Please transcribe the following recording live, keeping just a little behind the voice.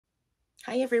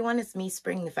Hi everyone, it's me,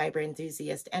 Spring, the fiber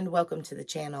enthusiast, and welcome to the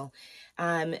channel.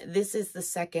 This is the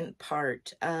second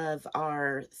part of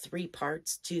our 3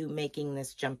 parts to making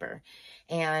this jumper.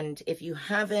 And if you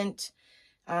haven't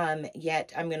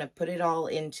yet, I'm going to put it all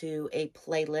into a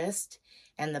playlist,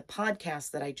 and the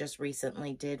podcast that I just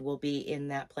recently did will be in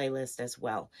that playlist as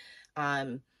well.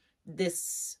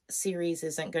 This series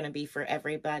isn't going to be for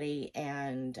everybody,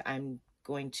 and I'm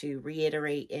going to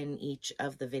reiterate in each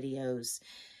of the videos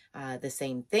the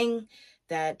same thing,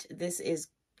 that this is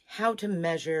how to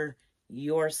measure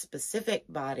your specific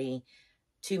body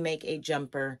to make a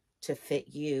jumper to fit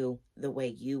you the way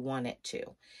you want it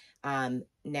to.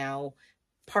 Now,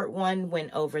 part 1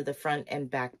 went over the front and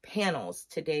back panels.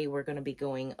 Today, we're going to be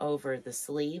going over the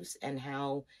sleeves and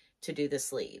how to do the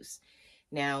sleeves.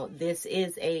 Now, this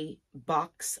is a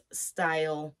box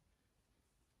style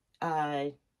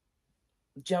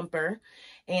jumper,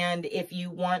 and if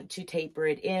you want to taper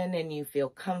it in and you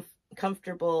feel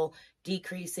comfortable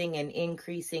decreasing and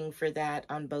increasing for that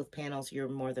on both panels, you're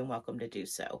more than welcome to do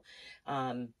so.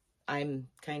 I'm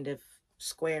kind of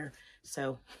square,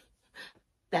 so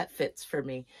that fits for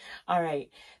me. All right,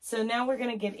 so now we're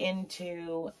going to get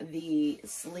into the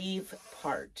sleeve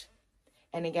part.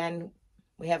 And again,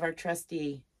 we have our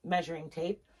trusty measuring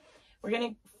tape. We're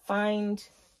going to find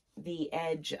the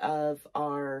edge of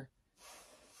our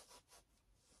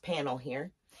panel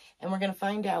here, and we're going to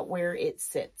find out where it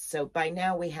sits. So by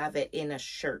now we have it in a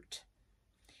shirt,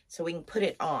 so we can put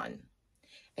it on,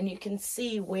 and you can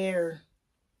see where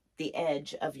the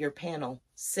edge of your panel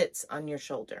sits on your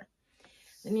shoulder.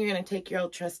 Then you're going to take your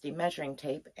old trusty measuring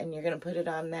tape and you're going to put it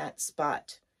on that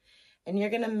spot, and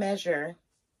you're going to measure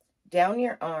down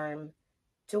your arm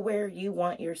to where you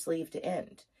want your sleeve to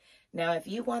end. Now, if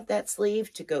you want that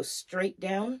sleeve to go straight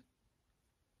down,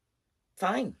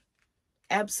 fine.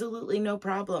 Absolutely no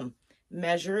problem.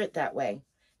 Measure it that way.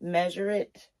 Measure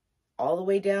it all the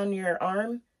way down your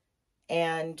arm,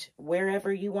 and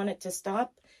wherever you want it to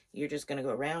stop, you're just going to go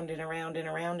around and around and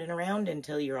around and around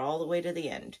until you're all the way to the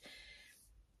end.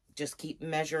 Just keep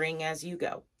measuring as you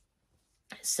go.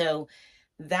 So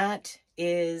that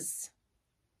is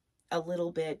a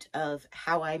little bit of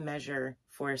how I measure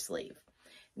for a sleeve.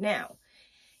 Now,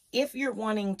 if you're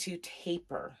wanting to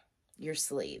taper your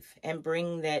sleeve and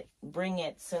bring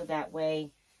it so that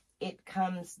way it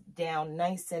comes down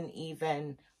nice and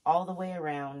even all the way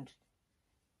around,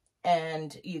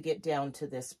 and you get down to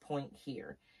this point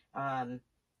here,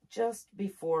 just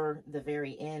before the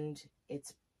very end.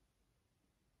 It's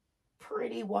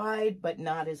pretty wide, but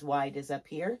not as wide as up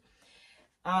here.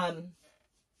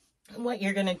 What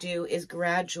you're going to do is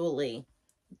gradually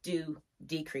do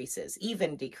decreases,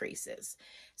 even decreases.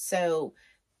 So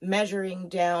measuring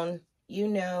down, you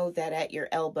know that at your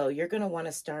elbow, you're going to want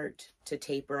to start to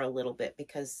taper a little bit,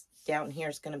 because down here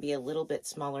is going to be a little bit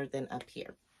smaller than up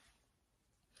here.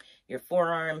 Your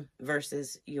forearm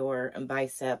versus your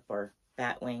bicep or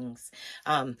bat wings.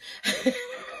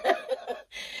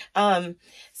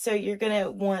 So you're going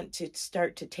to want to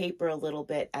start to taper a little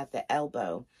bit at the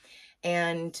elbow.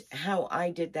 And how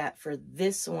I did that for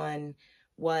this one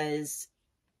was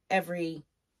every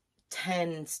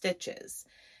 10 stitches.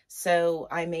 So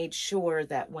I made sure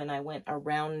that when I went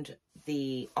around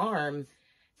the arm,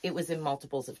 it was in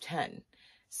multiples of 10.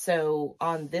 So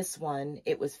on this one,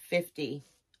 it was 50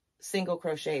 single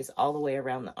crochets all the way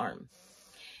around the arm.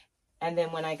 And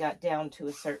then when I got down to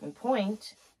a certain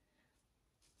point,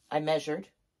 I measured,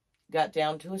 got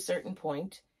down to a certain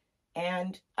point,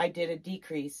 and I did a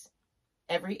decrease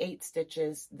every 8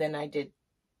 stitches. Then I did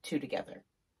 2 together.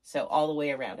 So all the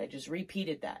way around, I just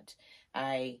repeated that.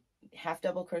 I half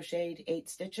double crocheted 8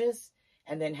 stitches,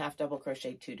 and then half double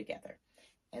crocheted 2 together,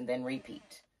 and then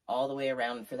repeat all the way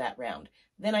around for that round.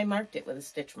 Then I marked it with a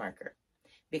stitch marker,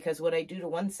 because what I do to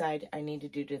one side, I need to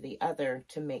do to the other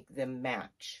to make them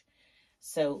match.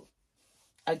 So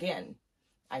again,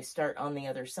 I start on the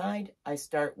other side. I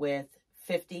start with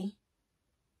 50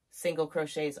 single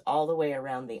crochets all the way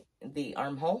around the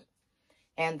armhole,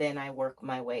 and then I work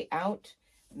my way out,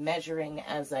 measuring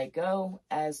as I go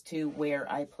as to where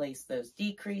I place those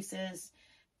decreases,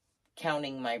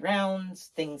 counting my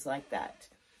rounds, things like that.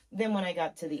 Then when I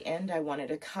got to the end, I wanted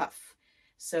a cuff.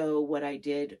 So what I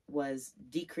did was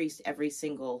decrease every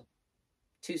single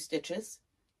 2 stitches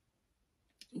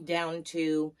down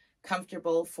to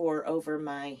comfortable for over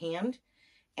my hand,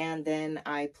 and then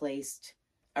I placed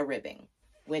a ribbing,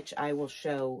 which I will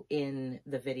show in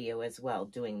the video as well,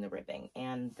 doing the ribbing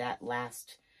and that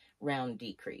last round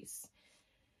decrease.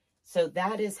 So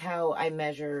that is how I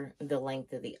measure the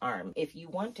length of the arm. If you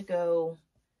want to go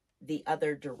the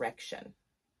other direction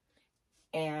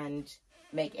and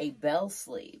make a bell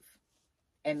sleeve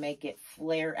and make it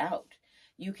flare out.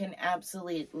 You can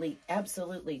absolutely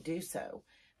do so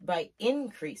by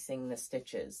increasing the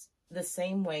stitches the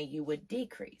same way you would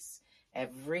decrease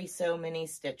every so many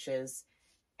stitches,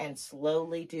 and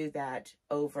slowly do that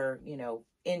over, you know,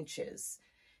 inches.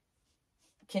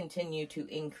 Continue to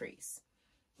increase.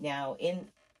 Now, in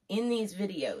these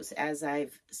videos, as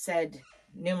I've said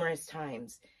numerous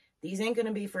times, these ain't going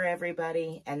to be for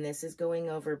everybody, and this is going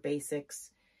over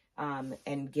basics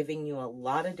and giving you a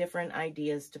lot of different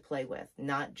ideas to play with,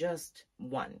 not just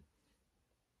one.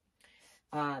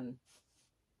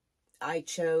 I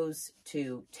chose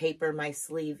to taper my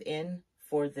sleeve in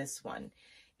for this one.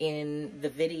 In the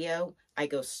video, I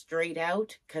go straight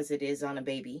out because it is on a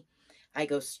baby. I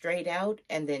go straight out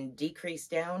and then decrease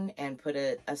down and put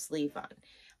a sleeve on.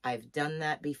 I've done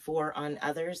that before on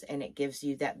others, and it gives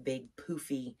you that big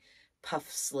poofy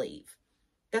puff sleeve.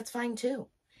 That's fine too.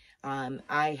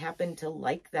 I happen to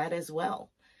like that as well.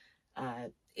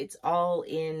 It's all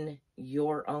in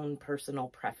your own personal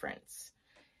preference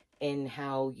in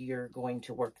how you're going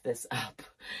to work this up.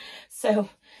 So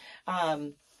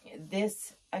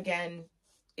this, again,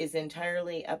 is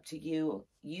entirely up to you.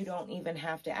 You don't even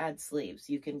have to add sleeves.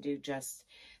 You can do just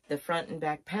the front and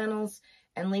back panels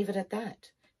and leave it at that.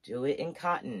 Do it in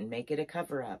cotton, make it a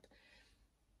cover up.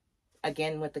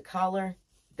 Again, with the collar,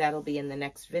 that'll be in the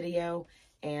next video,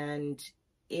 and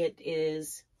it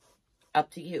is up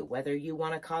to you whether you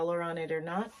want a collar on it or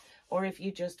not, or if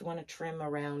you just want to trim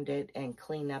around it and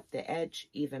clean up the edge,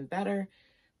 even better,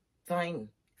 fine.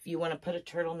 If you want to put a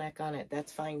turtleneck on it,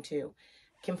 that's fine too.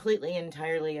 Completely,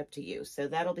 entirely up to you. So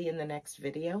that'll be in the next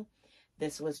video.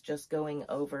 This was just going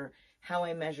over how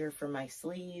I measure for my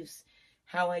sleeves,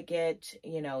 how I get,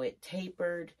 you know, it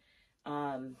tapered,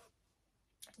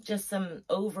 just some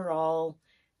overall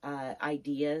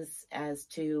ideas as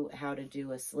to how to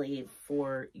do a sleeve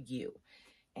for you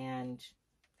and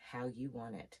how you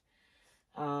want it.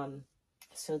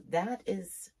 So that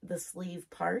is the sleeve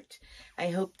part. I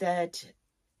hope that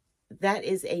that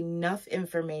is enough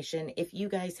information. If you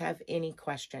guys have any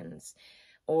questions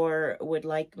or would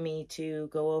like me to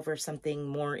go over something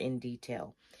more in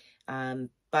detail,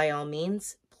 by all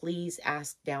means, please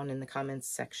ask down in the comments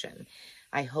section.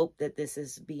 I hope that this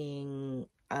is being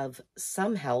of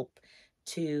some help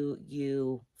to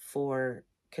you for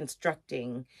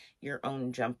constructing your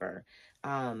own jumper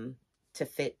to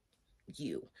fit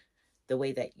you the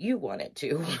way that you want it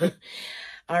to.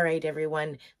 All right,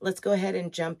 everyone, let's go ahead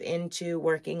and jump into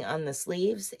working on the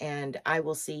sleeves, and I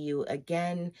will see you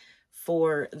again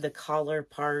for the collar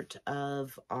part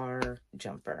of our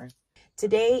jumper.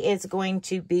 Today is going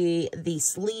to be the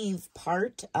sleeve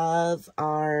part of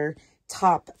our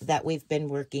top that we've been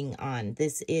working on.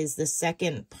 This is the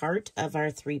second part of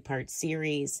our three-part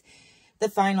series. The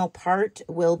final part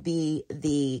will be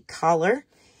the collar,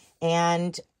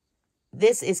 and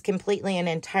this is completely and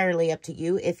entirely up to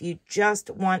you. If you just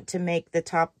want to make the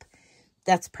top,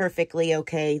 that's perfectly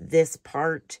okay. This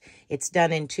part, it's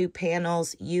done in 2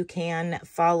 panels. You can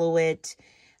follow it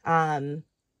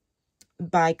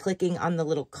by clicking on the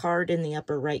little card in the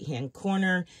upper right-hand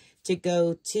corner to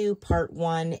go to part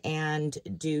 1 and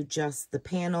do just the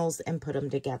panels and put them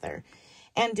together.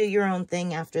 And do your own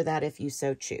thing after that if you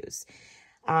so choose.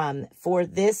 For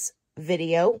this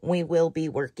video, we will be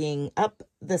working up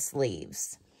the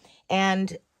sleeves.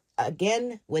 And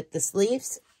again, with the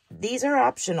sleeves, these are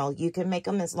optional. You can make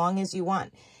them as long as you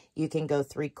want. You can go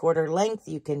 3/4 length.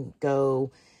 You can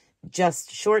go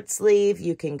just short sleeve.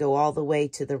 You can go all the way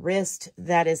to the wrist.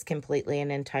 That is completely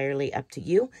and entirely up to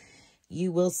you.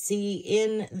 You will see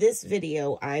in this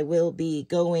video, I will be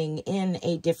going in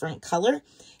a different color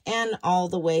and all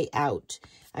the way out.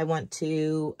 I want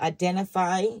to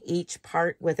identify each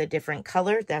part with a different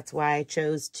color. That's why I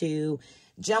chose to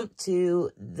jump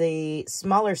to the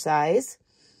smaller size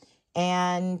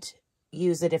and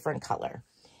use a different color.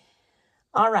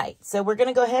 All right, so we're going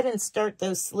to go ahead and start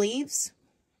those sleeves.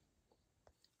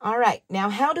 All right, now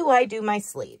how do I do my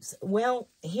sleeves? Well,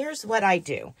 here's what I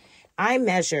do. I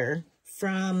measure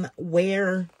from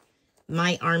where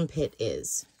my armpit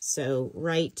is. So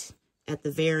right at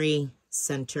the very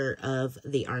center of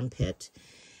the armpit,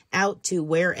 out to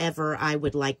wherever I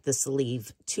would like the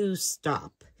sleeve to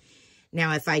stop.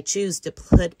 Now, if I choose to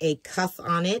put a cuff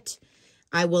on it,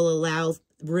 I will allow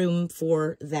room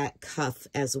for that cuff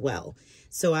as well.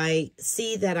 So I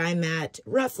see that I'm at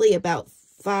roughly about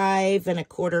 5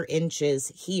 1/4 inches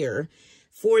here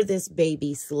for this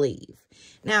baby sleeve.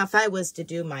 Now, if I was to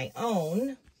do my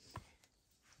own,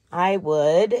 I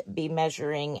would be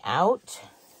measuring out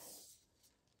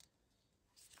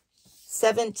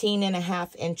 17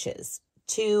 1/2 inches.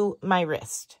 to my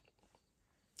wrist.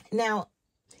 Now,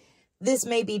 this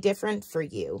may be different for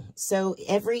you. So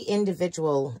every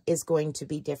individual is going to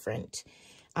be different.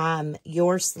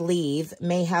 Your sleeve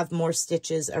may have more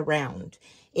stitches around.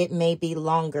 It may be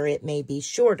longer, it may be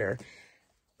shorter.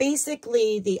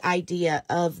 Basically, the idea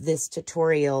of this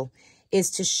tutorial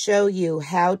is to show you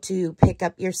how to pick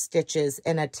up your stitches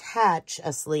and attach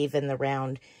a sleeve in the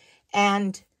round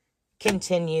and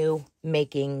continue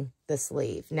making the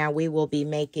sleeve. Now, we will be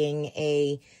making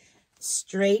a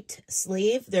straight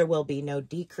sleeve. There will be no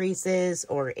decreases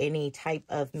or any type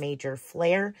of major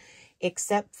flare,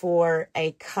 except for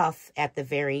a cuff at the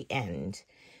very end.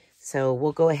 So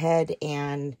we'll go ahead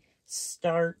and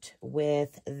start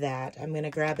with that. I'm going to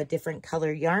grab a different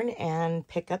color yarn and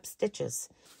pick up stitches.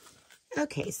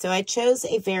 Okay, so I chose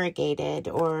a variegated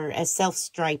or a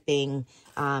self-striping,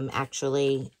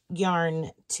 actually,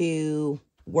 yarn to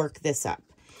work this up,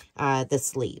 the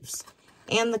sleeves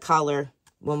and the collar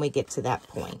when we get to that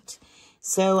point.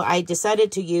 So I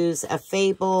decided to use a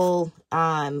Fable,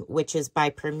 which is by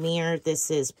Premier. This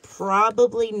is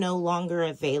probably no longer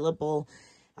available.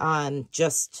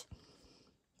 Just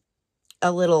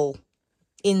a little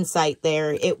insight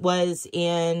there. It was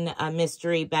in a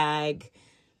mystery bag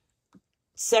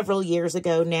several years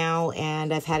ago now,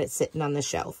 and I've had it sitting on the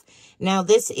shelf. Now,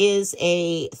 this is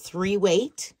a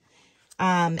 3-weight.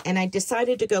 And I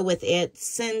decided to go with it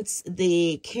since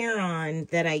the Caron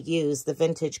that I used, the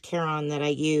vintage Caron that I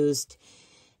used,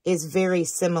 is very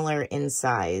similar in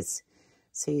size.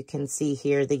 So you can see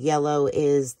here, the yellow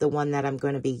is the one that I'm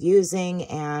going to be using,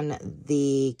 and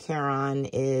the Caron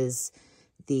is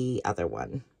the other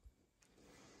one.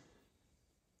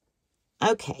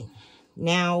 Okay,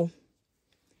 now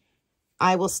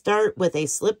I will start with a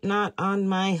slip knot on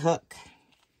my hook.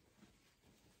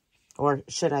 Or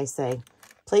should I say,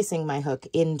 placing my hook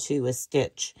into a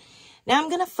stitch. Now I'm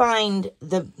going to find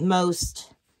the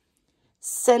most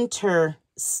center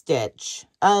stitch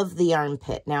of the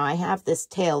armpit. Now I have this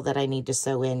tail that I need to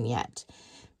sew in yet,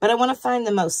 but I want to find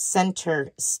the most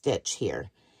center stitch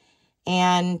here.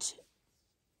 And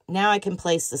now I can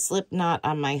place the slip knot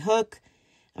on my hook.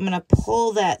 I'm going to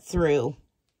pull that through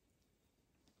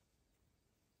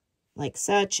like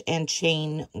such and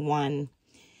chain 1.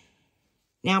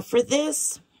 Now for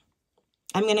this,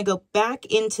 I'm going to go back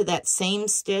into that same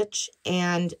stitch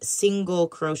and single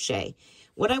crochet.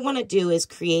 What I want to do is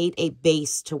create a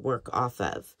base to work off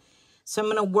of. So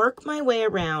I'm going to work my way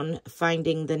around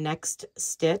finding the next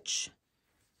stitch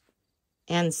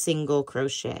and single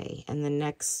crochet, and the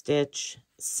next stitch,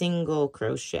 single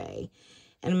crochet.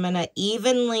 And I'm going to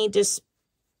evenly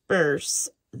disperse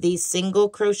these single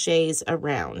crochets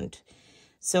around.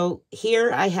 So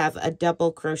here I have a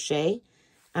double crochet.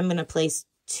 I'm going to place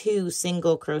 2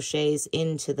 single crochets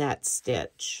into that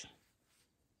stitch.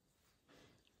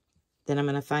 Then I'm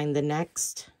going to find the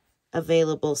next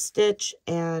available stitch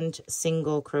and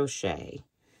single crochet.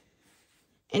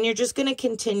 And you're just going to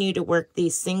continue to work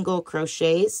these single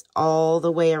crochets all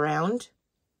the way around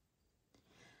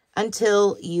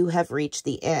until you have reached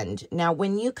the end. Now,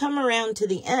 when you come around to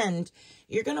the end,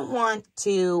 you're going to want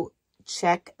to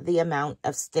check the amount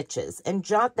of stitches and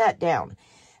jot that down.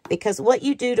 Because what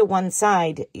you do to one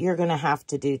side, you're going to have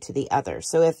to do to the other.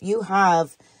 So if you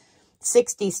have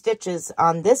 60 stitches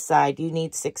on this side, you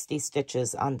need 60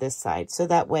 stitches on this side. So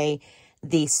that way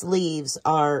the sleeves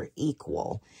are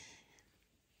equal.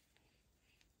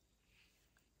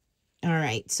 All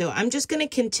right, so I'm just going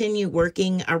to continue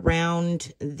working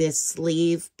around this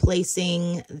sleeve,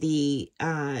 placing the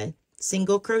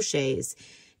single crochets,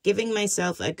 giving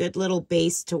myself a good little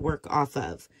base to work off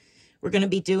of. We're going to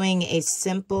be doing a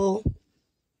simple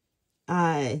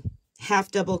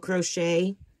half double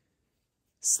crochet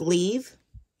sleeve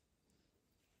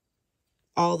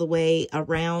all the way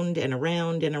around and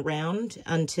around and around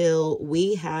until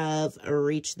we have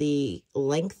reached the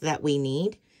length that we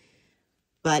need.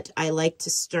 But I like to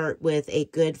start with a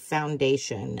good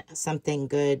foundation, something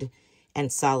good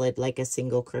and solid like a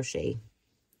single crochet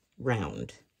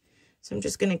round. So I'm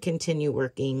just going to continue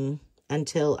working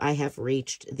until I have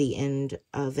reached the end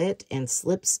of it and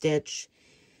slip stitch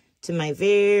to my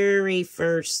very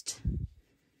first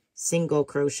single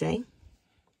crochet.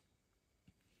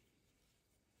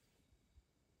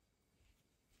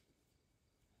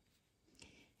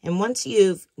 And once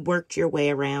you've worked your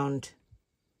way around,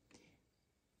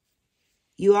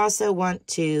 you also want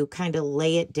to kind of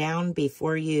lay it down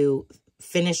before you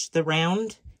finish the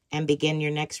round and begin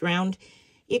your next round.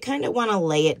 You kind of want to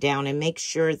lay it down and make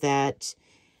sure that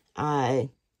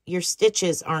your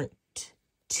stitches aren't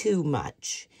too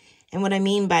much. And what I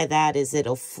mean by that is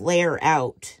it'll flare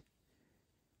out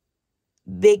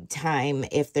big time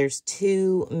if there's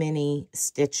too many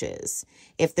stitches.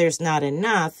 If there's not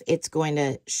enough, it's going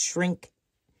to shrink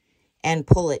and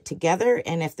pull it together.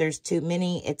 And if there's too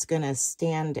many, it's going to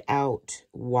stand out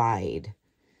wide.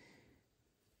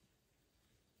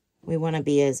 We want to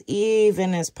be as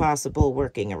even as possible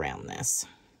working around this.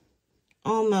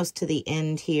 Almost to the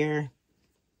end here.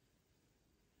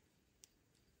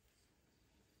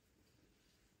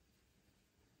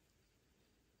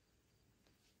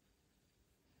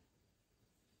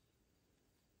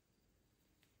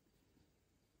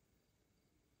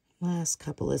 Last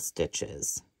couple of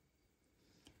stitches.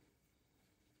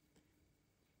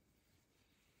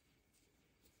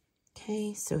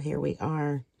 Okay, so here we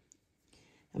are.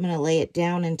 I'm going to lay it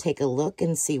down and take a look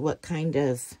and see what kind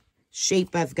of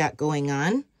shape I've got going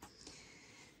on.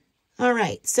 All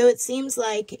right, so it seems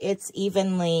like it's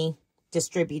evenly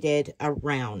distributed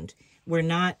around. We're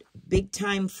not big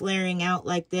time flaring out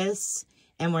like this,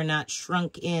 and we're not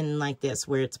shrunk in like this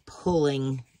where it's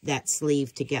pulling that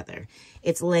sleeve together.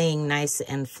 It's laying nice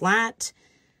and flat.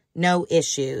 No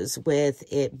issues with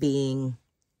it being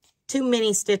too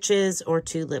many stitches or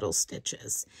too little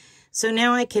stitches. So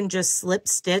now I can just slip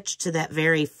stitch to that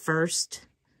very first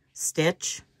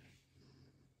stitch,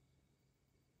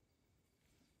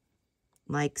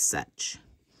 like such.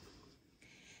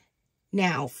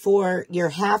 Now for your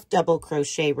half double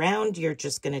crochet round, you're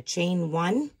just going to chain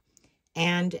 1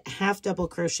 and half double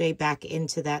crochet back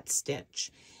into that stitch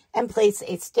and place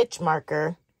a stitch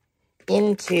marker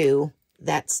into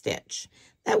that stitch.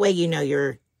 That way you know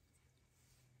you're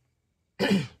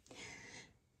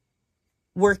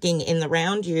working in the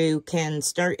round. You can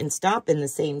start and stop in the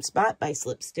same spot by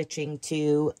slip stitching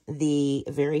to the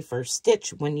very first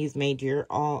stitch when you've made your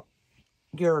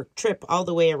trip all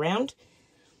the way around.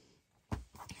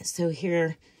 So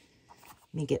here,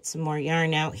 let me get some more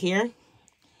yarn out here.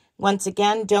 Once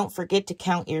again, don't forget to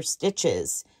count your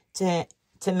stitches to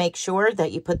make sure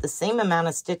that you put the same amount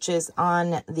of stitches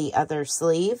on the other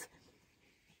sleeve.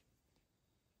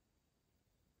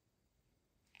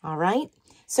 All right,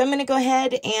 so I'm going to go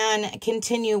ahead and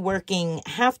continue working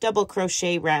half double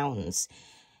crochet rounds.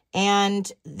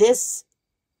 And this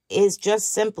is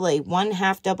just simply 1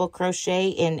 half double crochet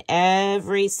in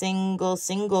every single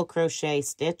crochet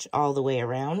stitch all the way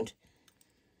around.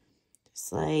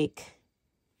 Just like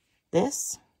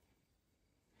this.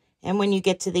 And when you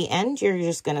get to the end, you're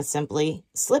just going to simply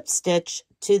slip stitch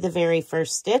to the very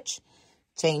first stitch,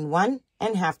 chain 1,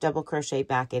 and half double crochet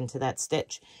back into that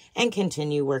stitch and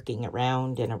continue working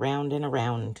around and around and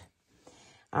around.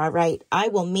 All right, I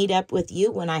will meet up with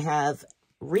you when I have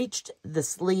reached the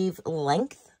sleeve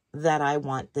length that I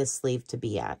want this sleeve to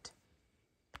be at.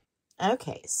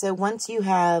 Okay, so once you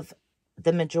have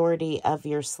the majority of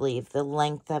your sleeve, the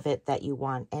length of it that you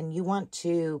want, and you want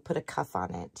to put a cuff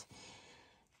on it,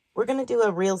 we're going to do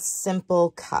a real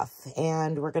simple cuff,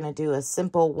 and we're going to do a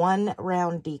simple 1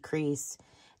 round decrease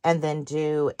and then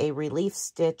do a relief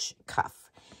stitch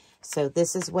cuff. So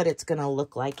this is what it's going to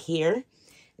look like here.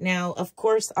 Now, of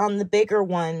course, on the bigger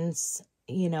ones,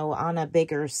 you know, on a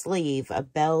bigger sleeve, a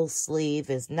bell sleeve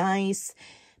is nice.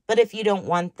 But if you don't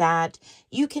want that,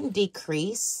 you can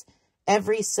decrease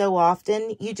every so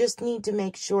often. You just need to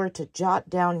make sure to jot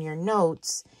down your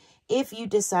notes if you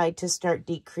decide to start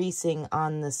decreasing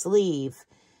on the sleeve.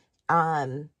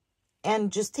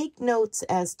 And just take notes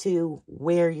as to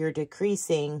where you're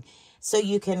decreasing so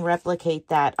you can replicate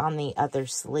that on the other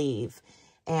sleeve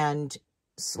and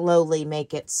slowly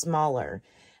make it smaller.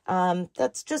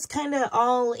 That's just kind of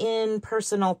all in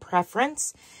personal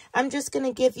preference. I'm just going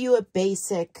to give you a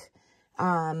basic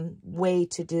way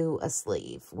to do a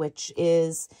sleeve, which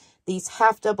is these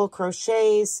half double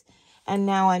crochets. And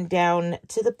now I'm down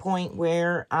to the point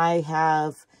where I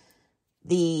have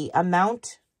the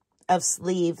amount of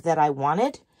sleeve that I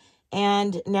wanted.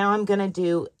 And now I'm going to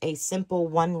do a simple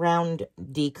 1 round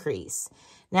decrease.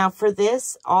 Now for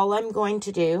this, all I'm going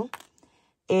to do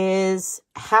is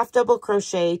half double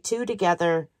crochet 2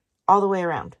 together all the way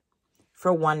around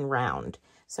for 1 round.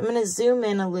 So I'm going to zoom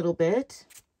in a little bit.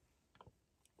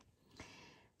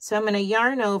 So I'm going to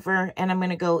yarn over and I'm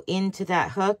going to go into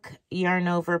that hook, yarn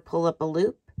over, pull up a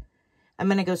loop. I'm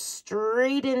going to go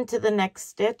straight into the next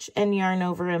stitch and yarn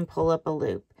over and pull up a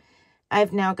loop.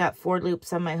 I've now got 4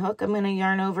 loops on my hook. I'm going to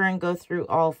yarn over and go through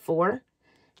all 4.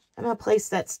 I'm going to place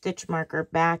that stitch marker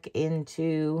back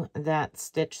into that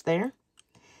stitch there.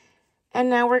 And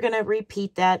now we're going to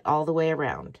repeat that all the way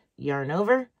around. Yarn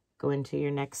over, go into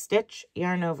your next stitch,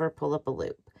 yarn over, pull up a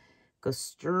loop. Go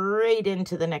straight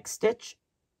into the next stitch,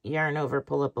 yarn over,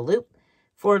 pull up a loop.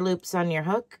 4 loops on your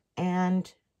hook,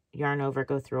 and yarn over,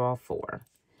 go through all 4.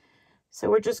 So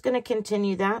we're just going to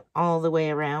continue that all the way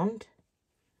around.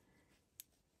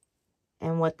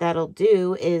 And what that'll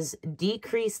do is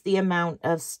decrease the amount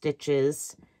of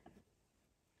stitches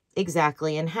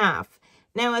exactly in half.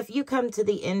 Now, if you come to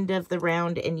the end of the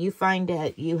round and you find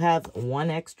that you have one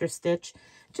extra stitch,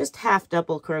 just half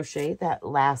double crochet that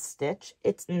last stitch.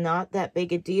 It's not that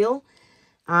big a deal.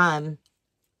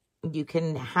 You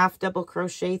can half double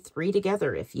crochet 3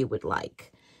 together if you would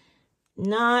like.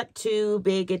 Not too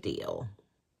big a deal.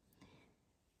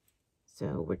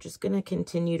 So we're just going to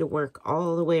continue to work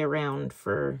all the way around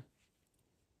for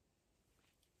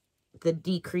the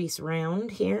decrease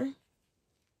round here.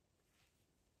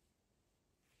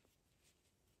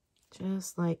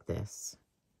 Just like this.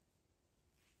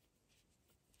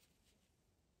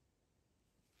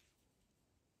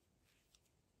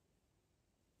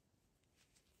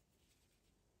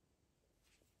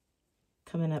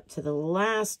 Coming up to the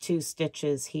last 2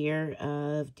 stitches here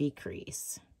of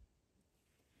decrease.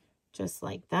 Just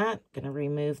like that. Going to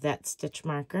remove that stitch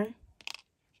marker.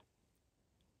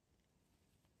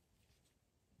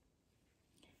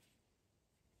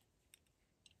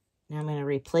 Now I'm going to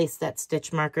replace that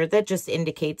stitch marker. That just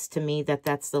indicates to me that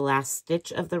that's the last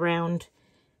stitch of the round.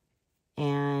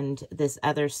 And this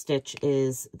other stitch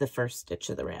is the first stitch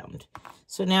of the round.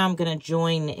 So now I'm going to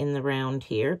join in the round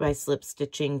here by slip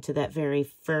stitching to that very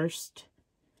first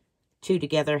 2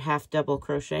 together half double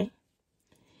crochet.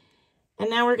 And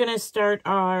now we're going to start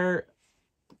our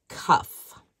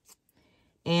cuff.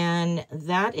 And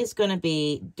that is going to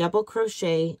be double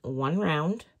crochet 1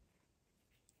 round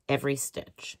every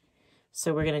stitch.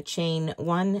 So we're going to chain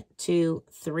 1, 2,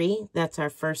 3. That's our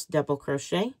first double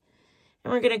crochet.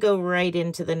 And we're going to go right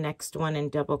into the next one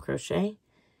and double crochet.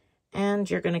 And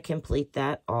you're going to complete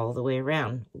that all the way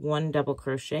around. 1 double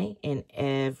crochet in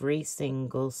every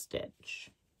single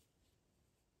stitch.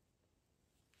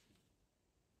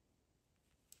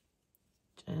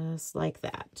 Just like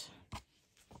that.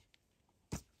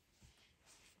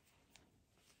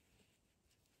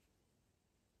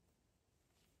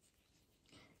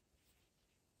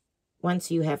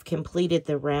 Once you have completed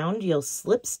the round, you'll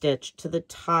slip stitch to the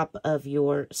top of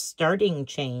your starting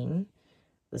chain.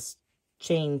 This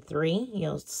chain 3,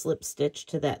 you'll slip stitch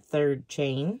to that 3rd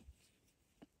chain.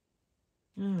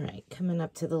 All right, coming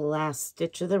up to the last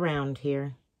stitch of the round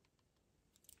here.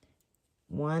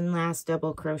 1 last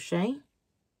double crochet.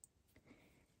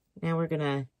 Now we're going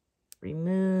to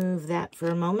remove that for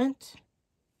a moment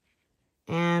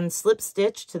and slip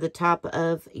stitch to the top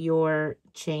of your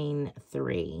chain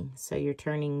 3. So you're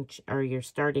turning, or your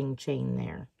starting chain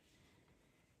there.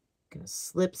 Going to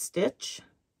slip stitch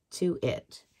to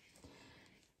it.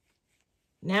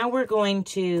 Now we're going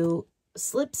to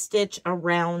slip stitch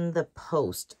around the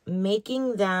post,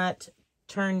 making that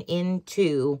turn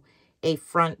into a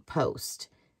front post.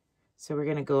 So we're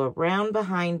going to go around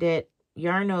behind it,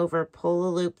 yarn over, pull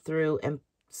a loop through, and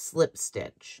slip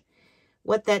stitch.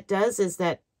 What that does is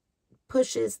that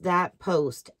pushes that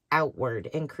post outward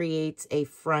and creates a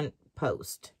front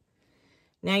post.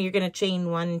 Now you're going to chain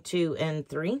 1, 2, and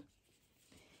 3.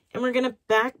 And we're going to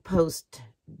back post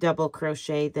double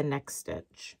crochet the next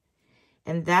stitch.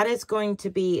 And that is going to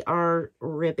be our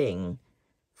ribbing.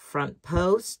 Front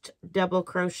post, double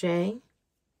crochet,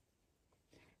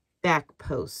 back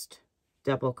post,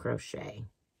 double crochet.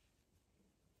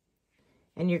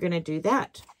 And you're going to do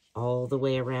that all the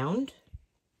way around.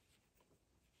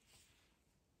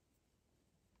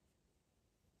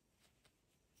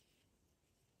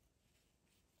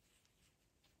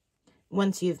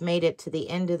 Once you've made it to the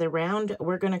end of the round,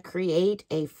 we're going to create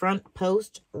a front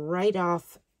post right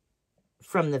off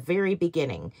from the very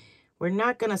beginning. We're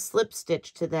not going to slip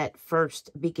stitch to that first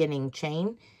beginning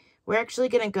chain. We're actually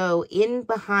going to go in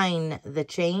behind the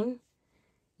chain,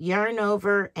 yarn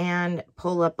over, and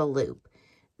pull up a loop.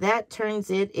 That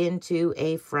turns it into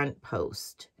a front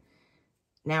post.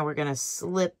 Now we're going to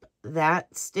slip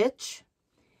that stitch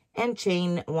and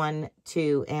chain 1,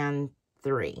 2, and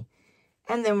 3.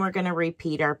 And then we're going to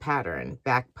repeat our pattern.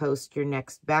 Back post your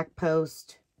next back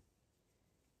post,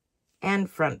 and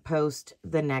front post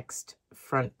the next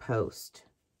front post.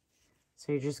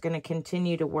 So you're just going to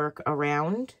continue to work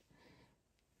around.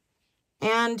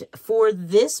 And for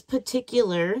this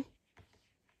particular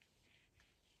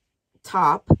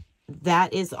top,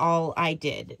 that is all I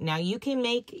did. Now you can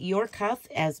make your cuff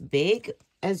as big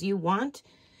as you want.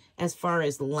 As far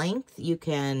as length, you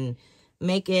can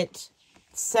make it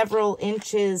several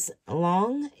inches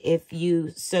long if you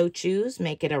so choose.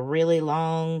 Make it a really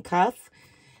long cuff.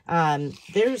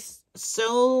 There's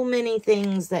so many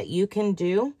things that you can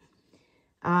do.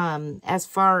 as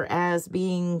far as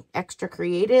being extra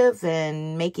creative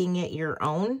and making it your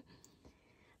own.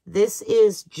 This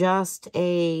is just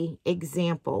a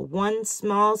example, one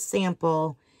small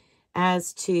sample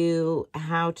as to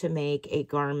how to make a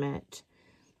garment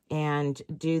and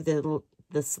do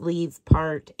the sleeve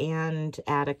part and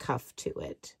add a cuff to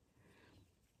it.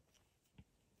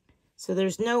 So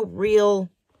there's no real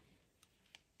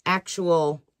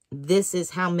actual, this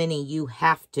is how many you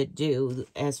have to do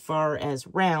as far as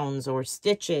rounds or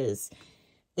stitches.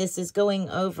 This is going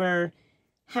over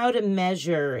how to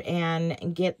measure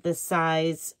and get the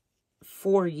size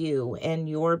for you and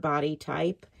your body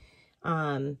type.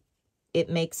 It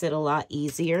makes it a lot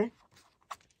easier.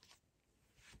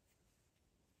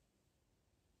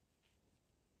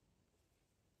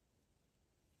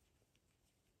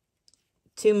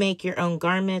 To make your own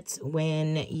garments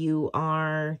when you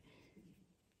are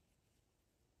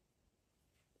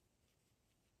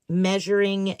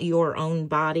measuring your own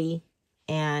body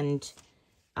and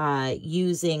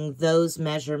using those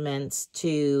measurements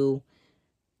to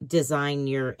design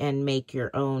your and make your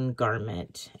own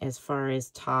garment as far as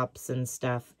tops and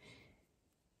stuff.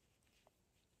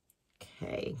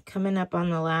 Okay, coming up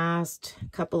on the last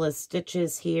couple of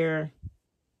stitches here.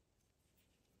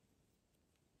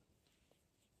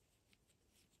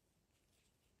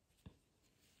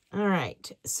 All right,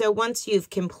 so once you've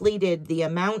completed the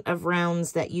amount of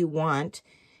rounds that you want,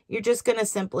 you're just going to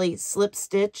simply slip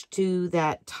stitch to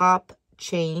that top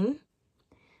chain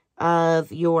of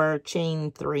your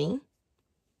chain 3.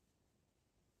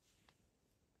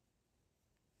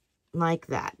 Like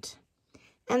that.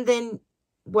 And then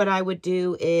what I would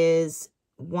do is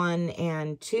 1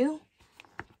 and 2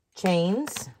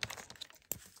 chains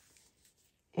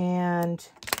and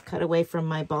cut away from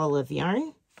my ball of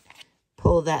yarn.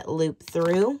 Pull that loop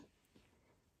through,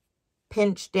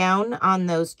 pinch down on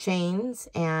those chains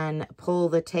and pull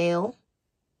the tail,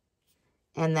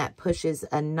 and that pushes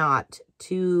a knot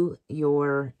to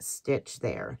your stitch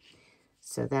there.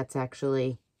 So that's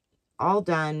actually all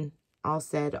done, all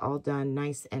said, all done,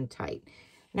 nice and tight.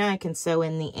 Now I can sew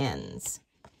in the ends.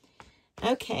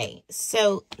 Okay,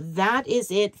 so that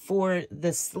is it for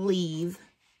the sleeve.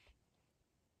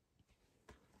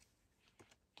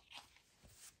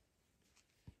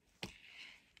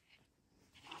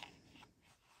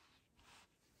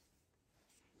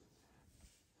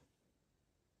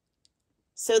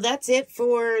 So that's it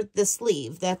for the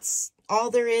sleeve. That's all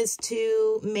there is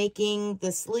to making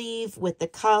the sleeve with the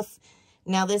cuff.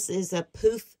 Now this is a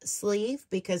poof sleeve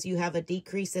because you have a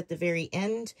decrease at the very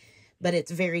end, but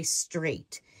it's very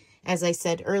straight. As I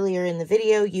said earlier in the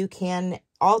video, you can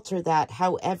alter that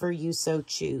however you so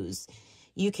choose.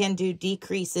 You can do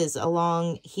decreases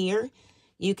along here.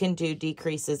 You can do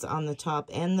decreases on the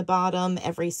top and the bottom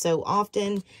every so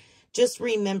often. Just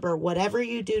remember, whatever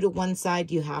you do to one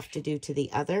side, you have to do to the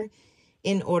other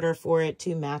in order for it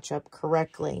to match up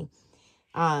correctly.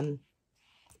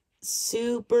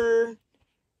 Super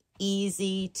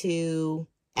easy to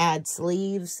add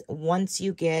sleeves once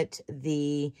you get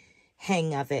the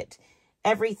hang of it.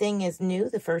 Everything is new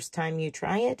the first time you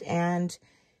try it, and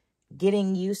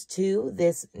getting used to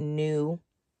this new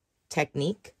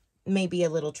technique may be a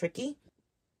little tricky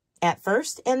at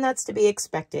first, and that's to be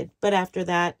expected. But after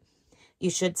that, you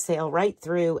should sail right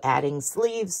through adding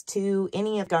sleeves to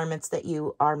any of the garments that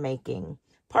you are making.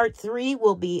 Part 3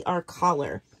 will be our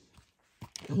collar.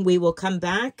 We will come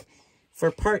back for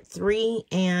part 3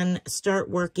 and start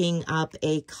working up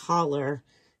a collar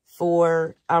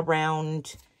for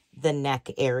around the neck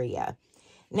area.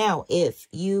 Now, if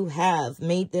you have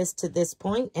made this to this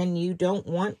point and you don't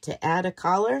want to add a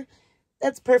collar,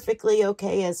 that's perfectly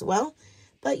okay as well.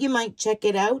 But you might check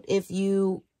it out if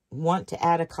you want to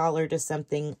add a collar to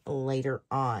something later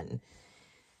on.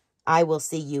 I will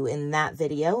see you in that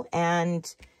video,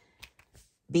 and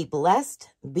be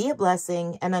blessed, be a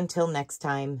blessing, and until next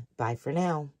time, bye for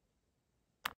now.